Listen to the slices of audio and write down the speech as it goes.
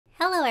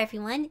Hello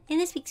everyone! In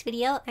this week's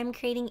video, I'm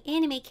creating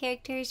anime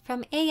characters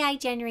from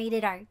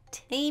AI-generated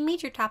art. A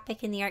major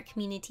topic in the art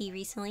community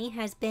recently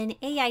has been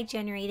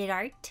AI-generated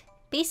art.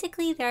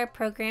 Basically, there are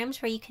programs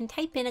where you can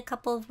type in a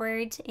couple of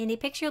words and a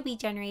picture will be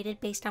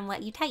generated based on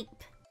what you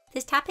type.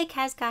 This topic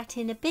has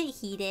gotten a bit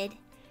heated,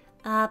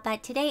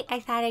 but today I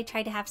thought I'd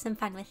try to have some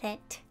fun with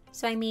it.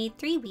 So I made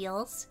 3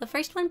 wheels. The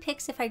first one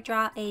picks if I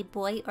draw a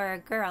boy or a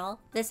girl.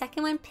 The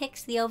second one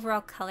picks the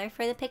overall color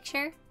for the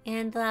picture.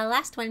 And the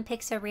last one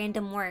picks a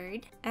random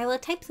word. I will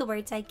type the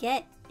words I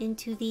get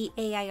into the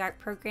AI art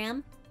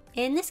program.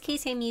 In this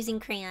case, I'm using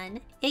crayon.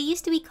 It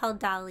used to be called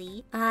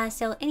Dolly.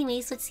 So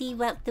anyways, let's see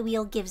what the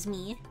wheel gives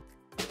me.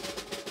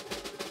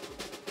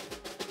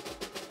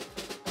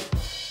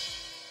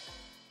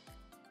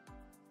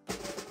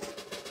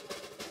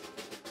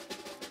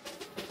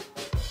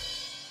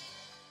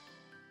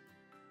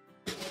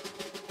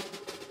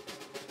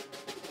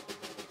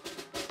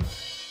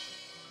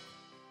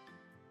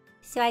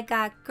 So I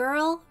got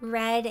girl,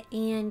 red,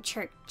 and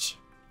church.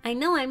 I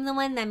know I'm the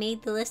one that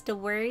made the list of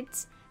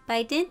words, but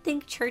I didn't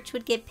think church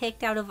would get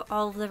picked out of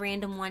all of the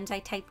random ones I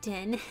typed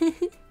in.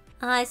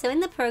 So in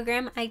the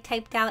program, I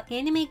typed out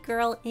anime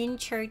girl in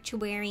church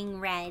wearing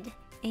red,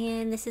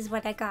 and this is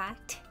what I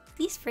got.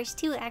 These first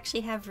two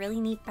actually have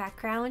really neat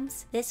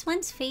backgrounds. This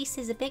one's face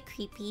is a bit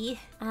creepy.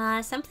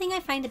 Something I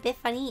find a bit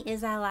funny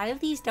is that a lot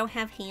of these don't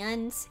have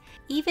hands.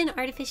 Even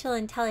artificial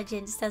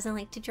intelligence doesn't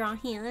like to draw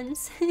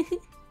hands.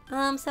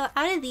 So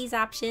out of these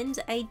options,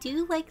 I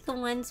do like the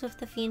ones with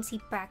the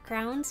fancy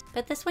backgrounds,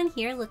 but this one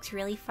here looks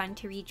really fun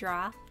to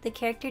redraw. The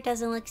character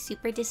doesn't look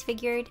super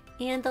disfigured,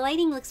 and the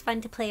lighting looks fun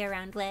to play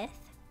around with.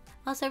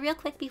 Also, real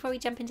quick before we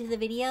jump into the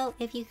video,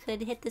 if you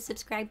could hit the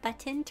subscribe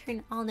button,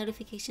 turn all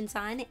notifications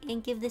on,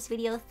 and give this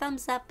video a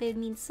thumbs up, it would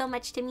mean so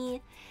much to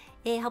me.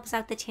 It helps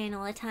out the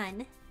channel a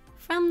ton.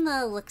 From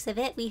the looks of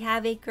it, we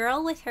have a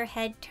girl with her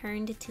head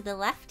turned to the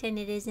left, and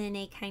it is in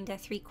a kind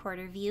of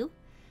 3/4 view.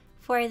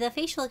 For the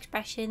facial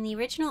expression, the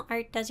original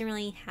art doesn't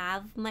really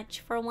have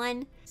much for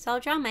one, so I'll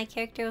draw my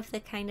character with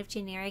the kind of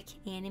generic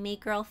anime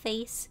girl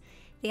face.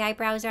 The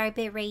eyebrows are a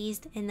bit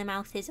raised and the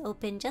mouth is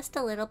open just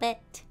a little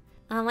bit.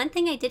 One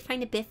thing I did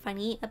find a bit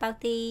funny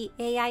about the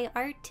AI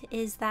art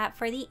is that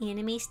for the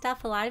anime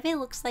stuff, a lot of it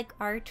looks like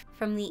art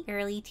from the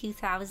early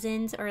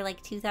 2000s or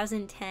like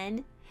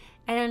 2010.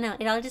 I don't know,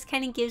 it all just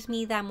kind of gives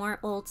me that more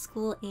old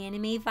school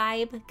anime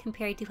vibe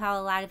compared to how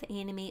a lot of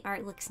anime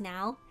art looks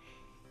now.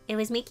 It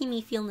was making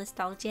me feel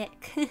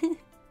nostalgic.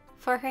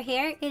 For her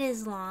hair, it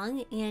is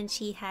long and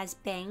she has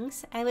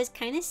bangs. I was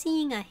kind of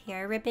seeing a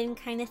hair ribbon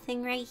kind of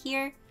thing right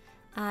here,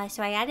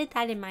 so I added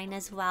that in mine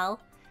as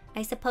well.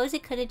 I suppose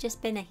it could have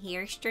just been a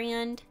hair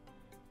strand,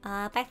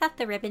 but I thought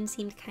the ribbon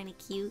seemed kind of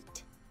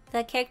cute.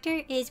 The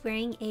character is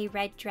wearing a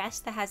red dress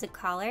that has a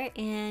collar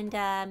and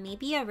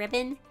maybe a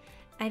ribbon.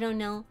 I don't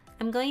know.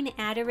 I'm going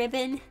to add a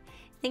ribbon.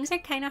 Things are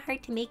kind of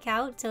hard to make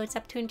out, so it's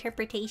up to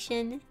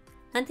interpretation.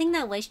 One thing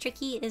that was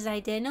tricky is I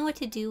didn't know what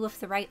to do with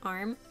the right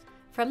arm.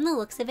 From the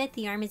looks of it,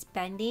 the arm is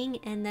bending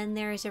and then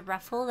there is a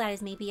ruffle that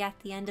is maybe at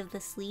the end of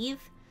the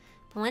sleeve.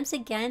 But once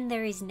again,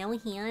 there is no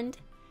hand.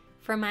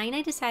 For mine,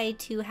 I decided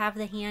to have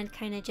the hand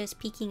kind of just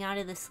peeking out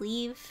of the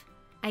sleeve.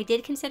 I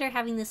did consider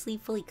having the sleeve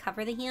fully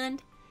cover the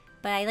hand,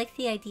 but I like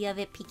the idea of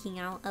it peeking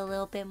out a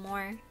little bit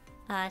more.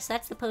 So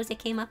that's the pose I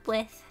came up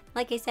with.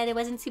 Like I said, it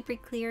wasn't super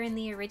clear in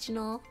the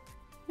original.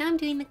 Now I'm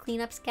doing the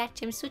cleanup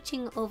sketch. I'm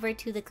switching over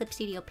to the Clip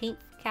Studio Paint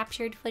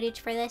captured footage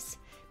for this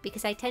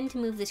because I tend to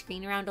move the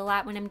screen around a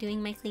lot when I'm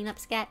doing my cleanup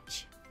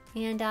sketch.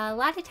 And a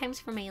lot of times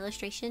for my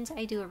illustrations,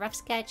 I do a rough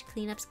sketch,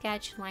 cleanup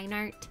sketch, line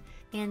art,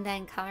 and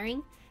then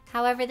coloring.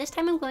 However, this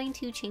time I'm going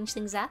to change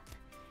things up.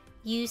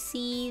 You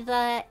see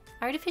the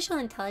artificial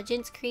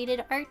intelligence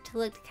created art to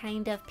look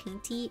kind of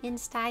painty in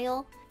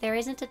style. There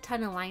isn't a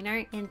ton of line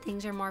art and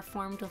things are more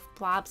formed with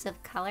blobs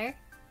of color.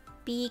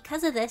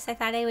 Because of this, I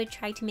thought I would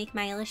try to make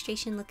my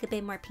illustration look a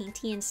bit more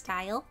painty in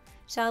style,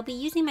 so I'll be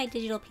using my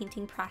digital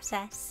painting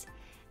process.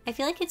 I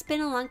feel like it's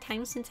been a long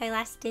time since I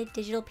last did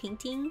digital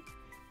painting.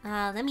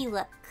 Let me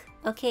look.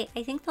 Okay,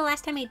 I think the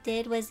last time I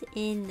did was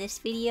in this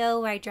video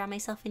where I draw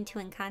myself into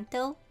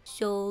Encanto.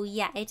 So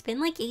yeah, it's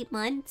been like 8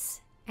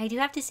 months. I do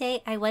have to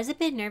say, I was a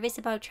bit nervous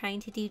about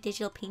trying to do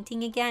digital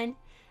painting again.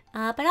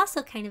 But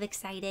also kind of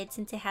excited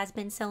since it has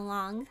been so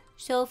long.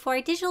 So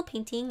for digital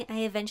painting,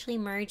 I eventually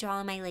merge all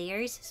of my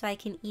layers so I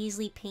can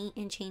easily paint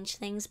and change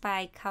things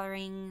by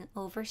coloring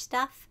over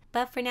stuff.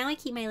 But for now, I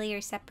keep my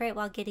layers separate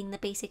while getting the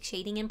basic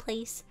shading in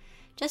place,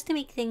 just to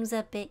make things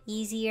a bit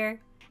easier.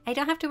 I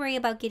don't have to worry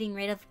about getting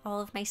rid of all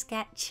of my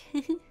sketch.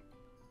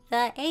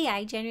 The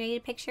AI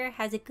generated picture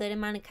has a good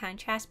amount of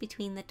contrast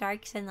between the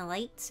darks and the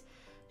lights.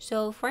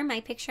 So for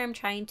my picture, I'm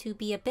trying to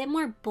be a bit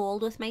more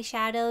bold with my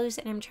shadows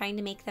and I'm trying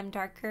to make them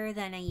darker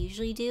than I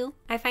usually do.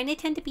 I find I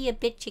tend to be a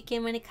bit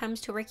chicken when it comes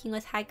to working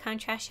with high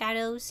contrast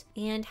shadows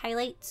and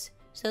highlights.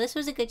 So this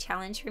was a good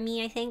challenge for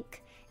me, I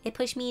think. It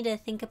pushed me to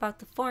think about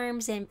the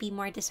forms and be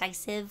more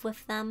decisive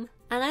with them.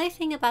 Another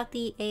thing about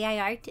the AI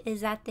art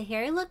is that the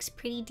hair looks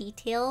pretty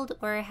detailed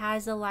or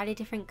has a lot of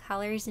different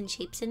colors and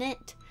shapes in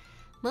it.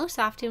 Most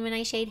often when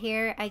I shade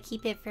hair, I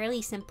keep it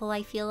fairly simple,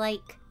 I feel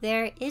like.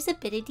 There is a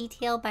bit of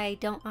detail, but I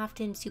don't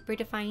often super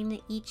define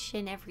each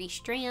and every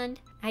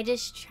strand. I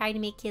just try to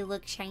make it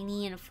look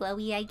shiny and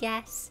flowy, I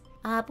guess.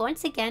 But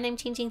once again, I'm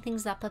changing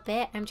things up a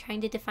bit. I'm trying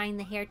to define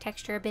the hair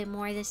texture a bit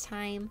more this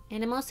time.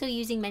 And I'm also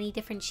using many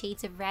different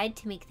shades of red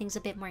to make things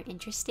a bit more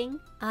interesting.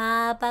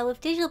 But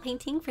with digital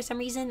painting, for some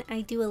reason,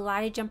 I do a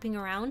lot of jumping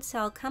around, so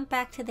I'll come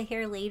back to the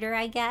hair later,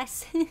 I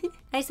guess.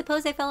 I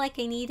suppose I felt like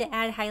I need to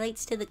add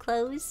highlights to the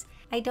clothes.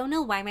 I don't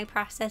know why my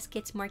process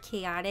gets more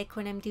chaotic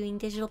when I'm doing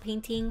digital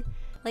painting.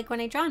 Like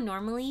when I draw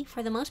normally,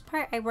 for the most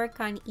part I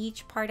work on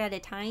each part at a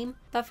time,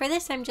 but for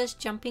this I'm just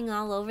jumping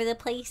all over the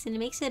place and it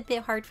makes it a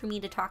bit hard for me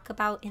to talk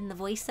about in the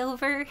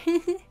voiceover.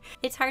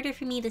 It's harder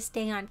for me to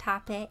stay on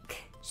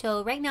topic.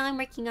 So right now I'm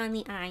working on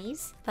the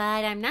eyes,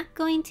 but I'm not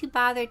going to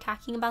bother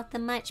talking about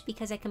them much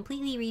because I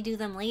completely redo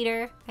them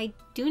later. I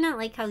do not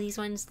like how these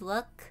ones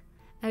look.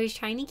 I was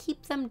trying to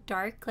keep them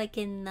dark like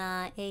in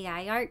the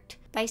AI art,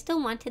 but I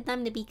still wanted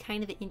them to be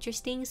kind of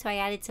interesting, so I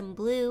added some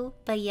blue.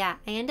 But yeah,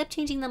 I end up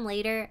changing them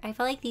later. I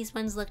felt like these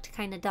ones looked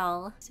kind of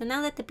dull. So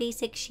now that the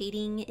basic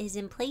shading is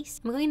in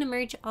place, I'm going to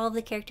merge all of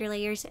the character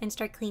layers and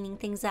start cleaning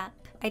things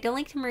up. I don't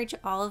like to merge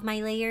all of my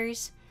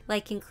layers,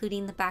 like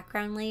including the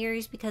background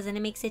layers, because then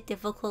it makes it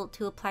difficult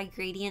to apply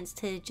gradients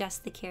to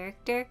just the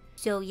character.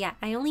 So yeah,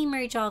 I only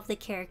merge all of the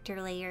character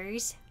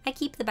layers. I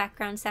keep the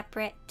background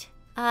separate.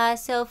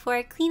 So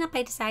for cleanup,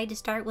 I decided to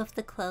start with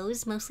the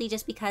clothes, mostly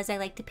just because I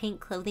like to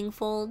paint clothing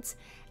folds.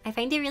 I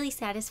find it really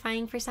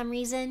satisfying for some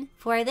reason.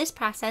 For this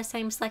process,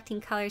 I'm selecting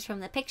colors from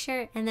the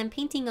picture and then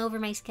painting over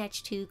my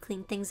sketch to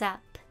clean things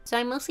up. So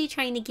I'm mostly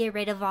trying to get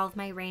rid of all of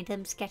my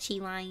random sketchy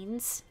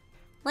lines.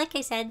 Like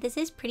I said, this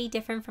is pretty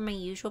different from my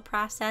usual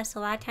process. A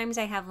lot of times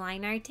I have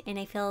line art and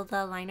I fill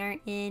the line art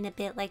in a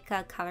bit like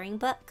a coloring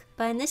book.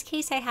 But in this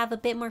case, I have a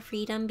bit more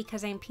freedom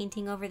because I'm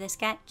painting over the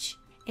sketch.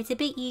 It's a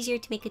bit easier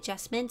to make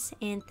adjustments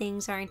and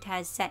things aren't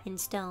as set in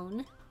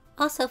stone.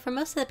 Also, for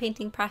most of the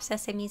painting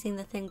process, I'm using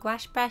the thin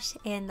gouache brush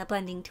and the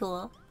blending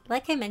tool.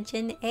 Like I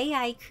mentioned,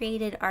 AI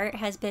created art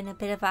has been a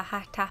bit of a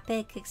hot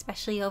topic,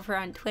 especially over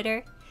on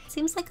Twitter.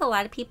 Seems like a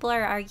lot of people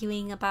are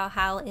arguing about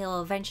how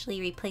it'll eventually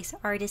replace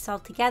artists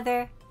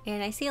altogether.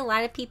 And I see a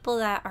lot of people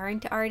that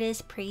aren't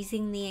artists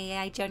praising the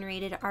AI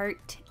generated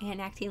art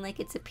and acting like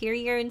it's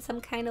superior in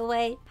some kind of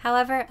way.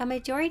 However, a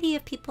majority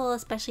of people,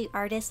 especially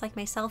artists like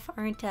myself,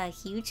 aren't a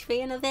huge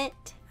fan of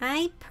it.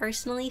 I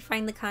personally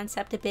find the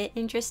concept a bit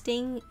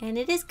interesting and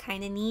it is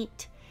kind of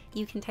neat.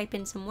 You can type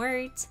in some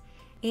words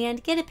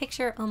and get a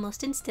picture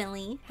almost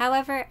instantly.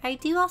 However, I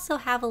do also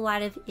have a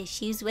lot of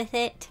issues with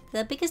it.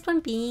 The biggest one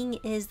being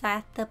is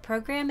that the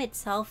program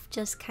itself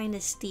just kind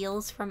of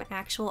steals from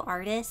actual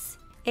artists.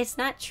 It's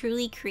not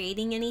truly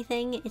creating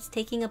anything, it's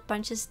taking a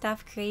bunch of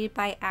stuff created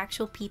by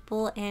actual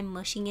people and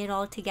mushing it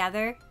all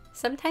together.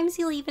 Sometimes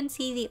you'll even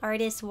see the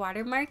artist's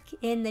watermark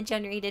in the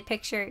generated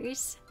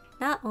pictures.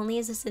 Not only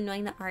is this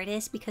annoying the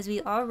artist because we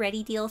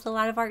already deal with a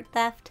lot of art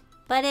theft,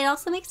 but it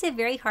also makes it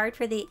very hard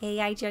for the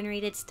AI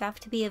generated stuff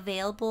to be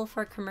available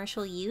for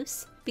commercial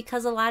use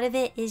because a lot of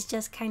it is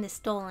just kind of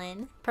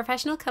stolen.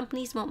 Professional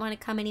companies won't want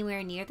to come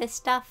anywhere near this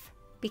stuff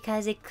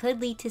because it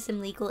could lead to some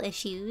legal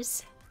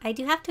issues. I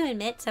do have to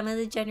admit some of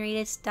the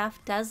generated stuff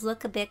does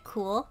look a bit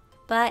cool,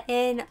 but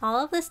in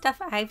all of the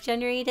stuff I've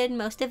generated,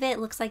 most of it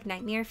looks like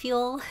nightmare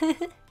fuel.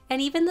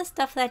 And even the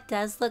stuff that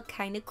does look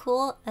kind of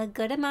cool, a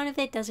good amount of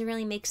it doesn't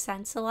really make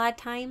sense a lot of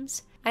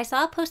times. I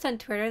saw a post on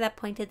Twitter that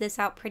pointed this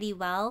out pretty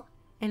well,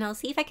 and I'll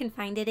see if I can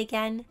find it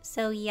again.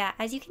 So yeah,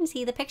 as you can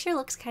see, the picture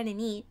looks kind of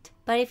neat,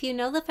 but if you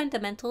know the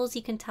fundamentals,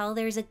 you can tell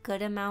there's a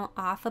good amount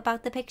off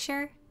about the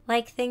picture.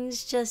 Like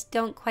things just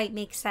don't quite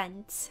make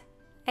sense.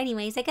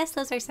 Anyways, I guess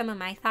those are some of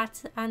my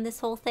thoughts on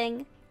this whole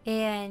thing.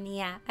 And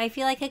yeah, I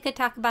feel like I could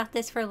talk about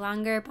this for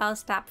longer, but I'll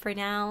stop for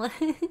now.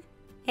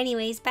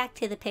 Anyways, back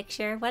to the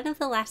picture. One of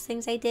the last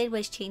things I did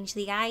was change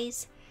the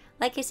eyes.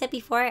 Like I said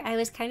before, I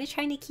was kind of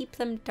trying to keep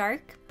them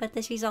dark, but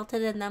this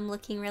resulted in them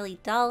looking really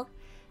dull.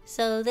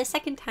 So the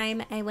second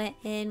time I went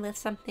in with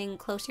something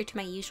closer to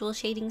my usual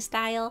shading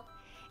style.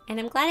 And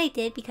I'm glad I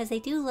did because they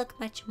do look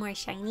much more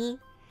shiny.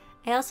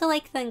 I also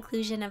like the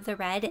inclusion of the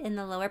red in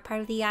the lower part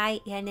of the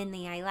eye and in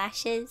the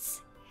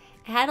eyelashes.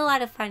 I had a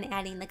lot of fun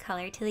adding the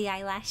color to the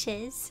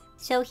eyelashes.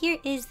 So here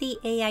is the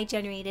AI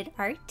generated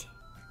art,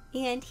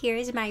 and here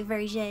is my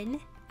version.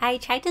 I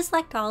tried to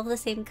select all of the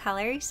same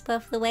colors,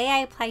 but with the way I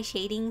apply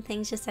shading,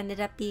 things just ended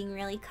up being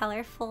really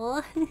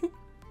colorful.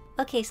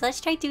 Okay, so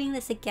let's try doing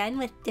this again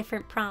with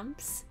different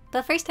prompts.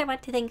 But first I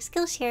want to thank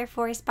Skillshare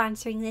for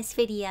sponsoring this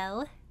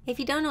video. If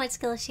you don't know what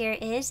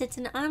Skillshare is, it's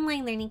an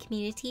online learning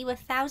community with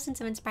thousands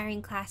of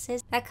inspiring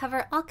classes that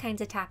cover all kinds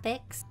of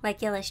topics,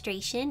 like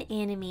illustration,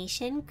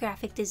 animation,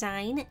 graphic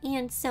design,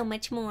 and so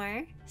much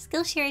more.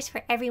 Skillshare is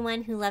for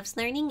everyone who loves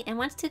learning and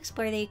wants to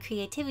explore their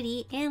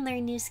creativity and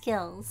learn new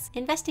skills.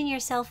 Invest in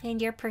yourself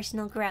and your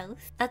personal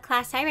growth. A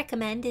class I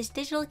recommend is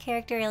Digital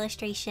Character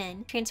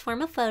Illustration.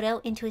 Transform a photo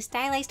into a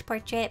stylized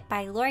portrait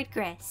by Lord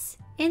Griss.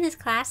 In this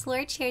class,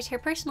 Lord shares her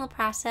personal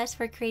process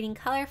for creating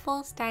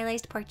colorful,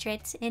 stylized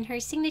portraits in her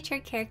signature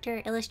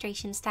character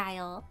illustration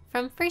style.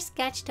 From first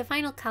sketch to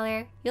final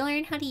color, you'll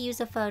learn how to use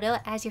a photo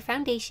as your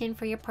foundation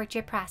for your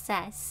portrait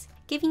process,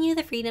 giving you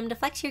the freedom to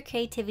flex your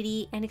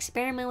creativity and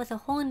experiment with a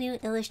whole new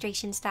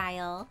illustration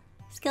style.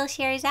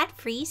 Skillshare is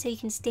ad-free so you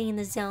can stay in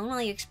the zone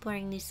while you're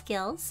exploring new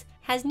skills,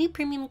 has new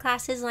premium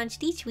classes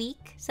launched each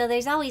week, so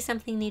there's always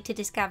something new to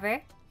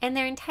discover, and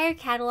their entire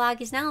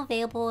catalog is now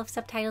available with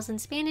subtitles in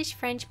Spanish,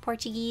 French,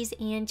 Portuguese,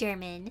 and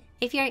German.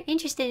 If you're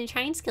interested in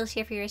trying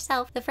Skillshare for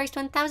yourself, the first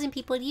 1,000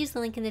 people to use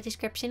the link in the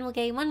description will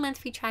get a 1-month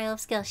free trial of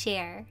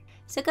Skillshare.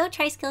 So go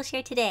try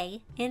Skillshare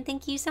today, and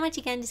thank you so much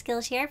again to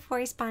Skillshare for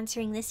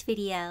sponsoring this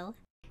video.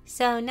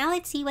 So now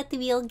let's see what the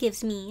wheel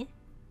gives me.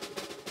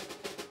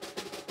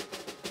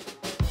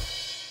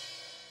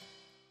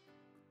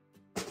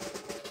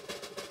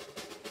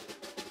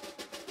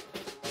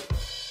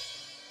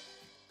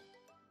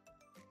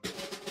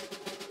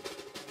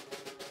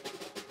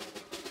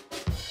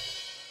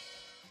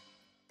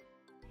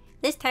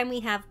 This time we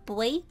have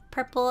boy,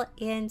 purple,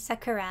 and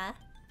sakura.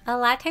 A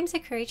lot of times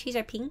sakura trees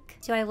are pink,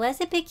 so I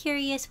was a bit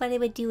curious what I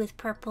would do with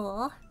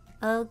purple.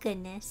 Oh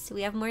goodness,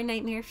 we have more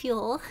nightmare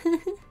fuel.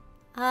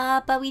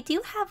 But we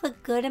do have a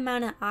good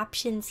amount of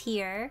options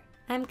here.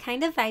 I'm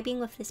kind of vibing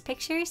with this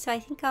picture, so I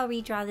think I'll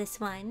redraw this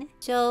one.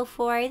 So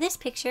for this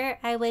picture,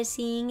 I was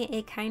seeing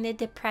a kind of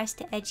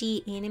depressed,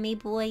 edgy anime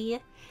boy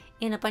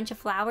and a bunch of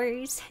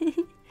flowers.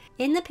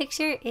 In the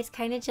picture, it's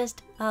kind of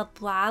just a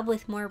blob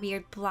with more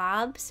weird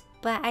blobs,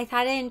 but I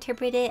thought I'd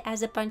interpret it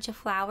as a bunch of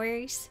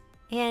flowers.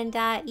 And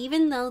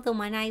even though the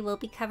one eye will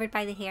be covered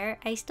by the hair,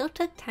 I still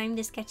took time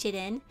to sketch it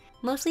in,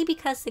 mostly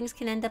because things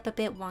can end up a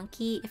bit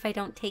wonky if I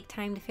don't take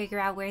time to figure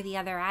out where the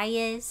other eye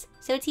is.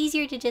 So it's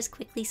easier to just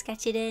quickly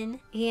sketch it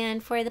in.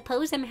 And for the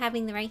pose, I'm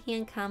having the right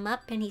hand come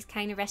up and he's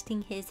kind of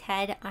resting his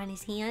head on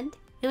his hand.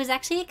 It was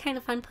actually a kind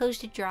of fun pose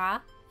to draw,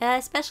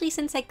 especially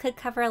since I could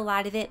cover a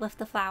lot of it with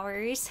the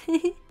flowers.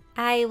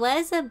 I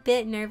was a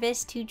bit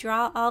nervous to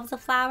draw all of the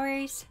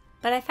flowers,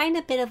 but I find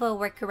a bit of a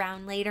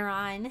workaround later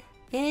on.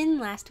 In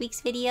last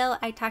week's video,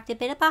 I talked a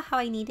bit about how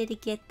I needed to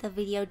get the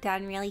video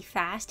done really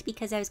fast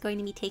because I was going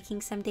to be taking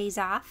some days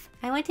off.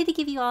 I wanted to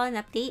give you all an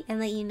update and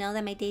let you know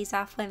that my days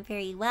off went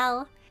very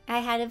well. I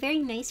had a very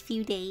nice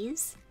few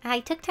days.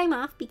 I took time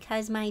off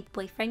because my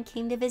boyfriend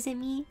came to visit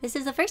me. This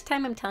is the first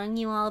time I'm telling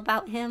you all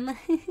about him.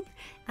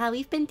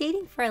 We've been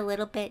dating for a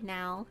little bit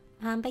now.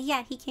 But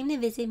yeah, he came to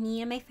visit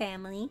me and my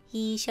family.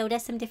 He showed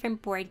us some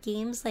different board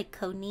games like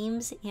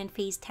Codenames and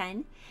Phase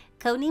 10.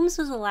 Codenames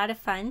was a lot of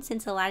fun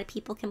since a lot of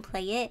people can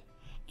play it,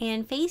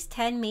 and Phase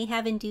 10 may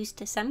have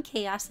induced some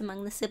chaos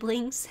among the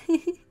siblings,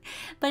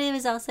 but it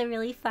was also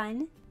really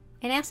fun.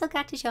 And I also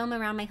got to show him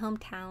around my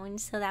hometown,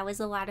 so that was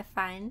a lot of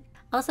fun.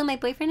 Also, my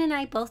boyfriend and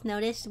I both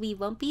noticed we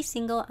won't be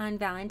single on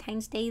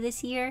Valentine's Day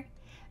this year.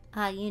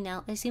 You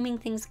know, assuming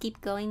things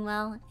keep going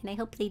well, and I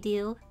hope they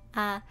do.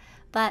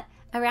 But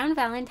around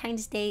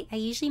Valentine's Day, I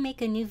usually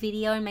make a new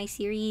video in my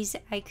series.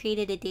 I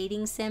created a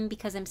dating sim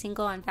because I'm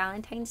single on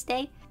Valentine's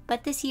Day,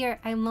 but this year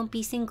I won't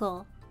be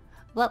single.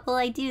 What will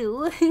I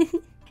do?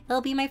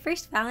 It'll be my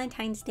first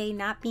Valentine's Day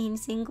not being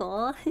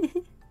single.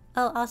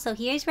 Oh, also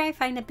here's where I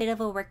find a bit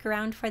of a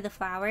workaround for the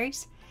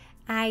flowers.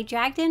 I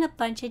dragged in a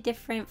bunch of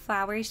different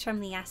flowers from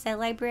the asset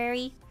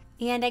library,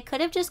 and I could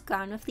have just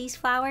gone with these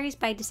flowers,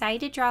 but I decided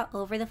to draw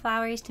over the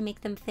flowers to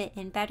make them fit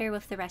in better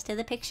with the rest of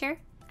the picture.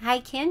 I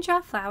can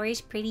draw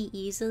flowers pretty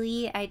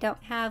easily. I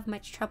don't have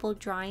much trouble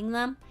drawing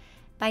them,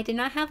 but I did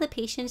not have the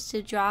patience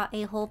to draw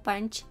a whole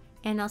bunch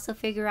and also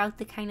figure out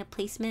the kind of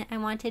placement I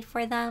wanted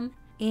for them.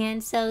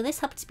 And so this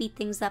helped speed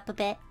things up a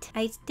bit.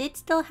 I did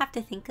still have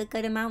to think a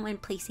good amount when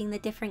placing the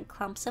different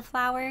clumps of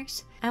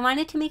flowers. I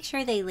wanted to make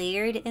sure they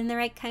layered in the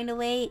right kind of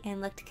way and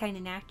looked kind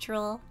of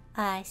natural.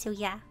 So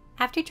yeah.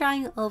 After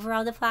drawing over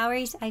all the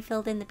flowers, I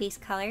filled in the base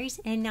colors,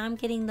 and now I'm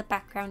getting the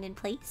background in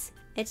place.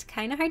 It's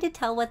kind of hard to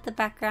tell what the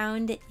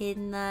background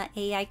in the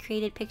AI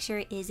created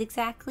picture is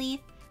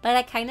exactly, but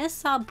I kind of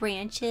saw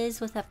branches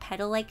with a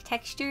petal-like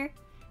texture,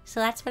 so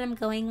that's what I'm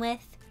going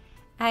with.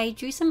 I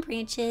drew some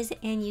branches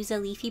and used a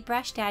leafy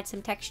brush to add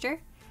some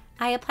texture.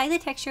 I apply the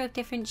texture of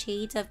different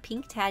shades of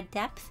pink to add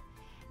depth.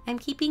 I'm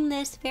keeping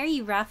this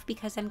very rough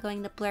because I'm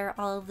going to blur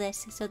all of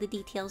this so the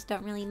details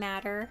don't really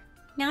matter.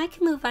 Now I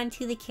can move on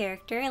to the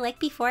character. Like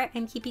before,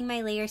 I'm keeping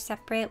my layers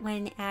separate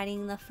when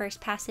adding the first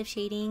passive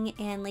shading,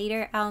 and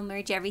later I'll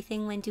merge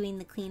everything when doing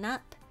the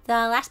cleanup. The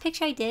last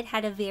picture I did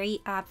had a very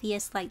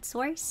obvious light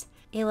source.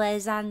 It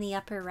was on the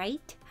upper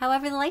right.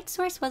 However, the light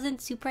source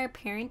wasn't super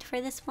apparent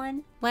for this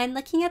one. When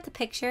looking at the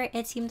picture,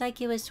 it seemed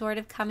like it was sort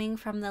of coming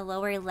from the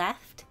lower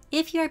left,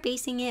 if you are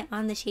basing it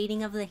on the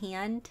shading of the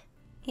hand.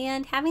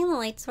 And having the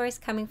light source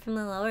coming from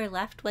the lower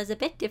left was a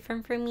bit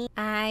different for me.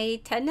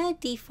 I tend to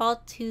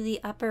default to the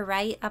upper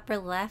right, upper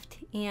left,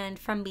 and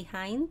from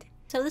behind.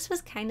 So this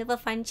was kind of a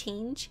fun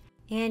change,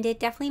 and it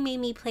definitely made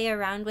me play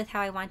around with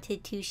how I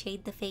wanted to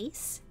shade the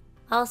face.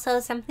 Also,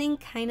 something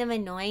kind of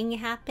annoying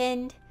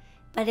happened,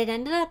 but it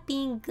ended up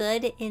being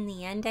good in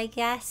the end, I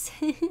guess.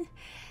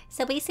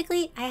 So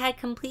basically, I had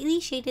completely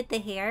shaded the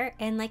hair,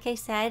 and like I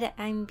said,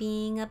 I'm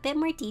being a bit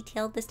more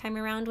detailed this time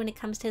around when it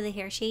comes to the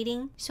hair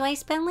shading. So I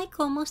spent like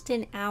almost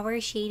an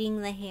hour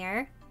shading the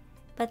hair,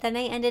 but then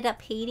I ended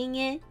up hating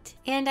it.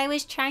 And I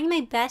was trying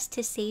my best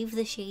to save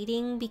the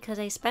shading because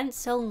I spent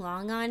so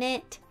long on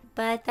it.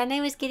 But then I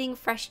was getting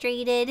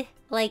frustrated,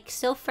 like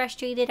so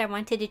frustrated I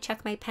wanted to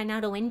chuck my pen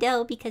out a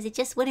window because it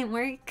just wouldn't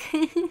work.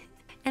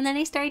 And then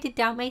I started to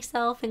doubt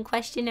myself and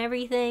question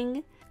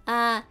everything.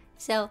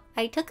 So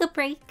I took a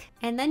break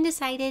and then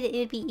decided it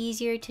would be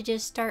easier to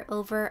just start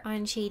over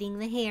on shading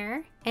the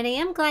hair. And I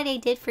am glad I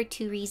did for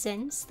two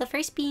reasons. The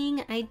first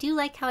being I do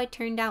like how it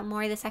turned out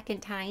more the second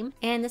time.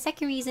 And the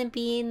second reason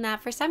being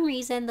that for some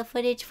reason the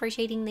footage for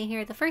shading the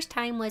hair the first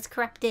time was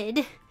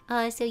corrupted.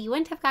 So you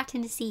wouldn't have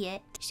gotten to see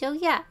it. So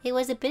yeah, it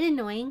was a bit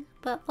annoying,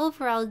 but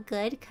overall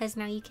good because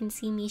now you can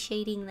see me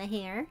shading the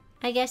hair.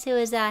 I guess it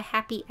was a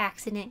happy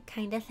accident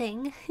kind of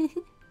thing.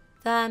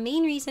 The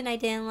main reason I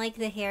didn't like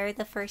the hair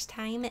the first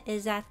time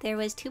is that there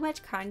was too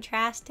much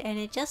contrast and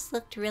it just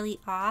looked really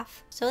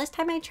off. So this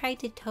time I tried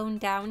to tone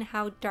down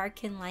how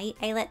dark and light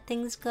I let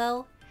things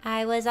go.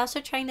 I was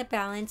also trying to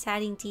balance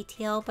adding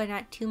detail but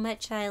not too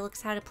much that it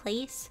looks out of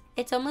place.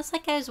 It's almost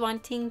like I was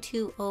wanting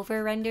to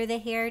over-render the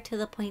hair to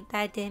the point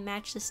that it didn't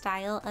match the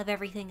style of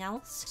everything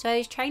else. So I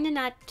was trying to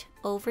not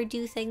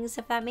overdo things,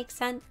 if that makes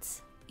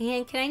sense.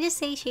 And can I just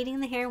say shading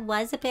the hair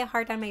was a bit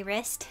hard on my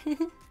wrist.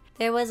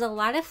 There was a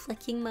lot of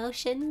flicking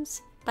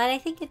motions, but I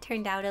think it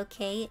turned out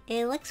okay.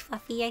 It looks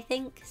fluffy, I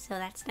think, so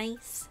that's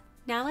nice.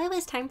 Now it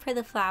was time for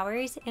the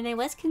flowers, and I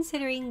was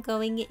considering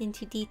going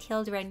into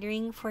detailed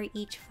rendering for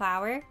each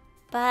flower,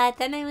 but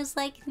then I was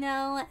like,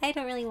 no, I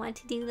don't really want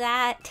to do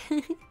that.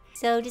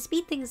 So to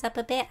speed things up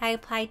a bit, I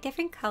applied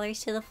different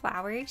colors to the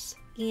flowers,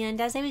 and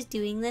as I was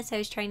doing this, I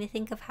was trying to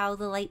think of how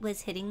the light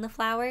was hitting the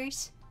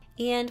flowers.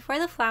 And for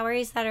the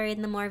flowers that are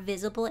in the more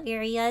visible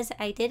areas,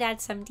 I did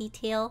add some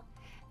detail.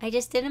 I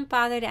just didn't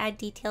bother to add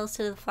details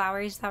to the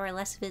flowers that were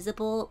less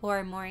visible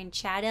or more in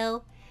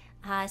shadow,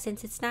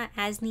 since it's not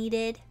as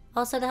needed.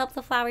 Also, to help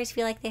the flowers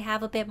feel like they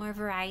have a bit more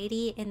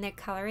variety in their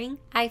coloring,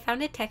 I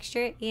found a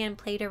texture and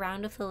played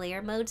around with the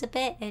layer modes a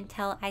bit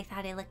until I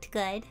thought it looked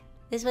good.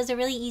 This was a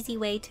really easy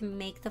way to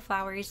make the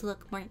flowers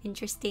look more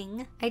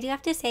interesting. I do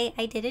have to say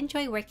I did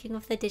enjoy working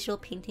with the digital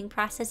painting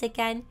process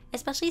again,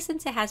 especially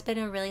since it has been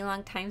a really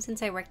long time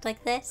since I worked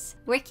like this.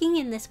 Working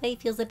in this way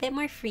feels a bit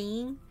more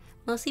freeing,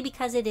 mostly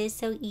because it is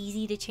so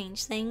easy to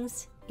change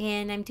things,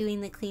 and I'm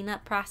doing the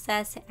cleanup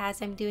process as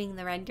I'm doing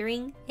the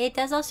rendering. It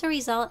does also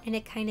result in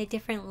a kind of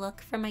different look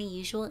from my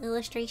usual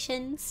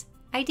illustrations.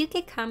 I do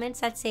get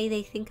comments that say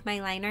they think my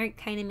line art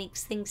kind of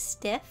makes things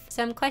stiff,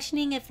 so I'm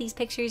questioning if these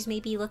pictures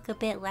maybe look a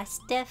bit less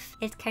stiff.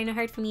 It's kind of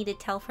hard for me to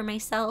tell for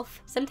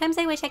myself. Sometimes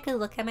I wish I could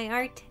look at my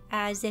art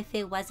as if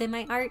it wasn't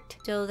my art,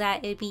 so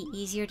that it'd be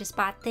easier to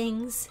spot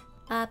things.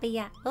 But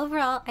yeah,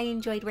 overall I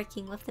enjoyed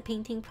working with the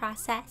painting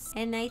process,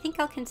 and I think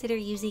I'll consider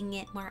using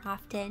it more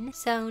often.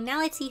 So now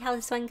let's see how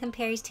this one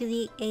compares to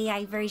the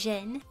AI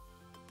version.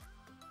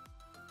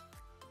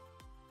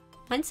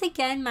 Once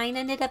again, mine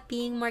ended up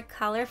being more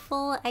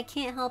colorful. I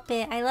can't help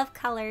it, I love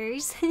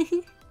colors.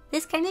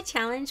 This kind of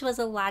challenge was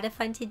a lot of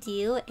fun to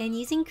do, and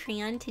using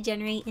crayon to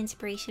generate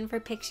inspiration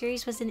for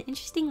pictures was an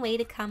interesting way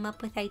to come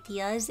up with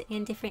ideas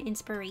and different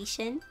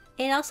inspiration.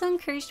 It also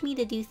encouraged me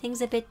to do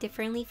things a bit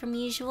differently from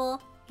usual,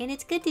 and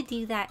it's good to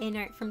do that in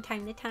art from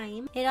time to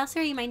time. It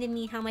also reminded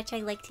me how much I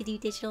like to do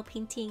digital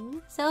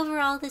painting. So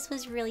overall, this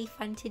was really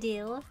fun to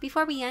do.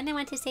 Before we end, I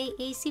want to say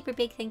a super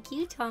big thank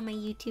you to all my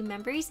YouTube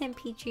members and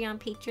Patreon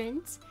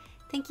patrons.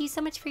 Thank you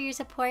so much for your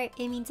support,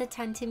 it means a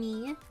ton to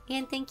me.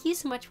 And thank you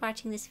so much for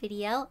watching this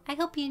video. I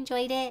hope you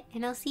enjoyed it,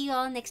 and I'll see you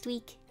all next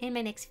week in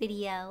my next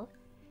video.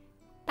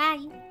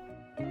 Bye!